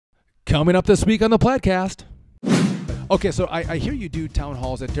Coming up this week on the Plaidcast. Okay, so I hear you do town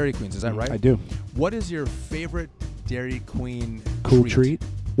halls at Dairy Queens. Is that right? I do. What is your favorite Dairy Queen Cool treat?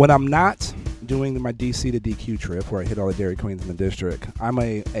 When I'm not doing my DC to DQ trip where I hit all the Dairy Queens in the district, I'm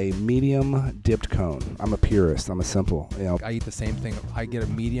a medium dipped cone. I'm a purist. I'm a simple. I eat the same thing. I get a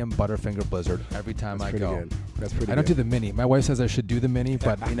medium Butterfinger Blizzard every time I go. Good. That's pretty good. I don't do the mini. My wife says I should do the mini,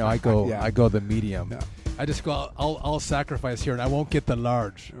 but I go the medium. Yeah. I just go. I'll sacrifice here, and I won't get the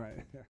large.